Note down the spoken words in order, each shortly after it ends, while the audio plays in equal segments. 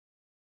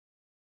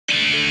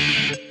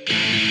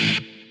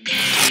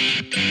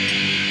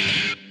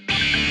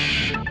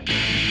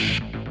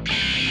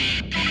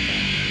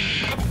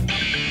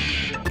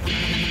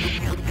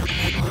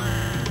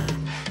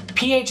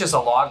pH is a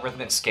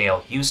logarithmic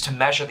scale used to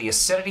measure the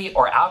acidity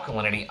or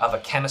alkalinity of a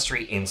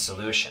chemistry in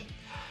solution.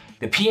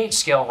 The pH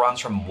scale runs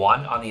from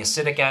 1 on the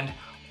acidic end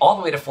all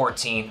the way to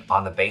 14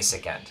 on the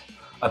basic end.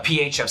 A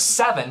pH of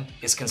 7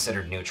 is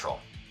considered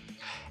neutral.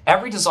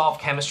 Every dissolved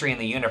chemistry in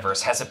the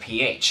universe has a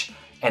pH,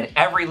 and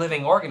every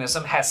living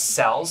organism has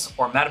cells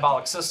or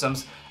metabolic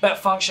systems that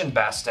function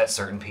best at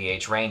certain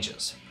pH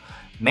ranges.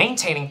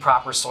 Maintaining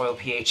proper soil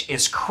pH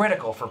is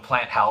critical for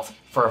plant health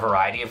for a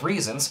variety of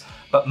reasons,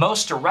 but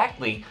most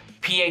directly,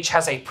 pH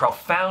has a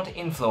profound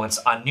influence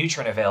on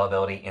nutrient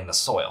availability in the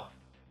soil.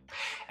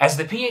 As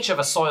the pH of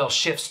a soil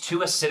shifts too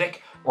acidic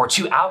or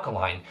too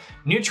alkaline,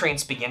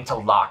 nutrients begin to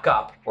lock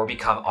up or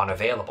become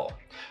unavailable.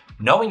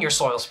 Knowing your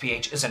soil's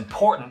pH is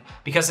important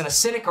because an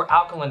acidic or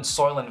alkaline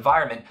soil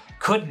environment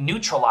could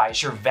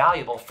neutralize your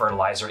valuable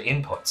fertilizer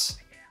inputs.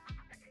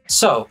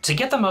 So, to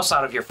get the most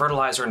out of your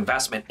fertilizer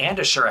investment and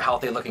assure a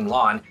healthy looking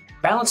lawn,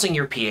 balancing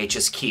your pH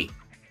is key.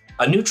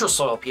 A neutral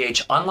soil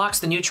pH unlocks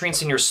the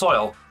nutrients in your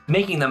soil,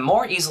 making them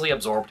more easily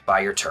absorbed by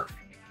your turf.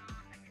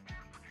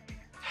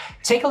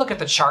 Take a look at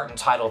the chart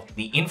entitled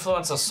The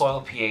Influence of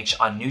Soil pH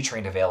on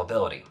Nutrient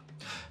Availability.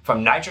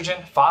 From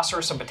nitrogen,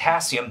 phosphorus, and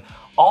potassium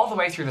all the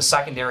way through the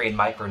secondary and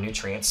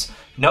micronutrients,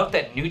 note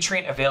that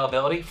nutrient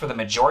availability for the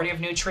majority of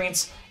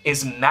nutrients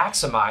is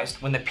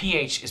maximized when the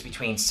pH is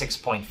between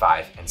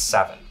 6.5 and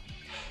 7.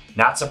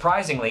 Not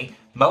surprisingly,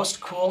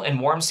 most cool and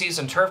warm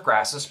season turf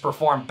grasses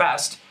perform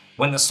best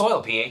when the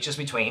soil pH is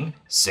between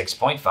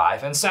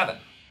 6.5 and 7.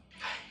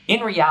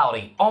 In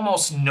reality,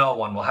 almost no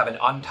one will have an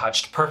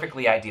untouched,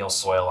 perfectly ideal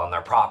soil on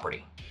their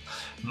property.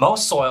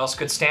 Most soils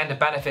could stand to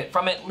benefit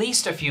from at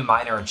least a few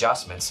minor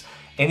adjustments,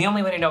 and the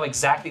only way to know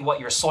exactly what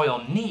your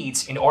soil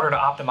needs in order to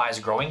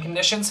optimize growing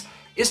conditions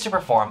is to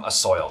perform a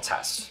soil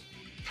test.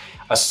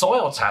 A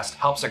soil test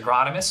helps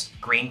agronomists,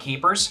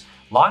 greenkeepers,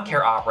 lawn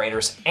care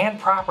operators, and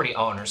property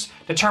owners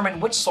determine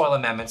which soil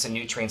amendments and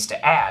nutrients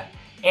to add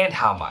and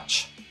how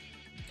much.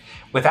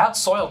 Without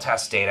soil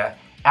test data,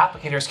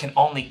 applicators can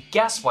only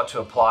guess what to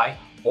apply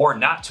or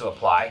not to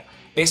apply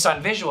based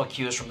on visual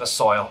cues from the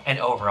soil and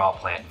overall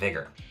plant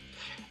vigor.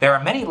 There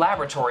are many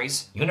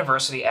laboratories,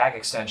 university ag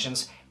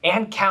extensions,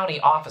 and county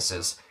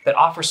offices that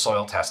offer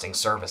soil testing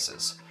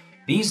services.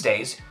 These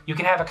days, you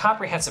can have a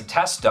comprehensive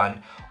test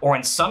done, or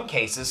in some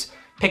cases,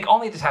 pick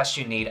only the test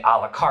you need a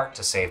la carte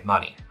to save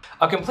money.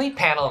 A complete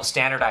panel of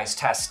standardized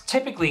tests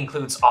typically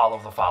includes all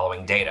of the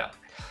following data: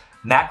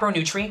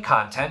 macronutrient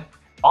content,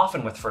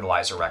 often with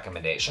fertilizer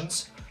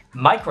recommendations;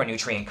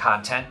 micronutrient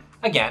content,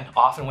 again,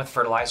 often with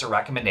fertilizer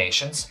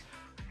recommendations;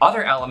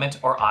 other element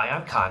or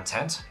ion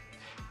content;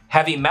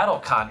 heavy metal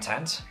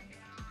content;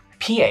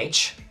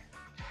 pH;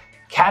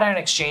 cation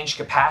exchange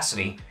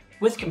capacity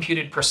with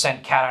computed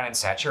percent cation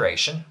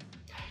saturation;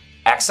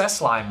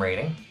 excess lime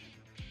rating;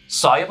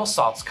 soluble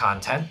salts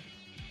content;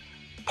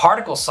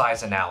 particle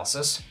size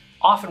analysis,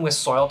 often with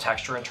soil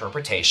texture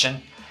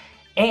interpretation;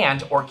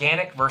 and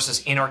organic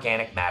versus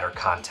inorganic matter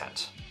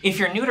content. If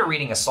you're new to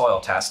reading a soil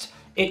test,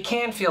 it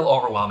can feel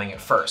overwhelming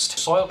at first.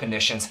 Soil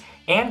conditions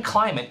and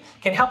climate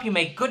can help you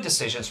make good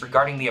decisions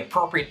regarding the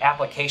appropriate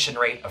application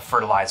rate of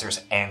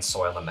fertilizers and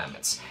soil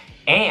amendments,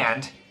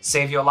 and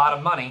save you a lot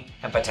of money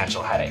and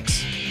potential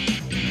headaches.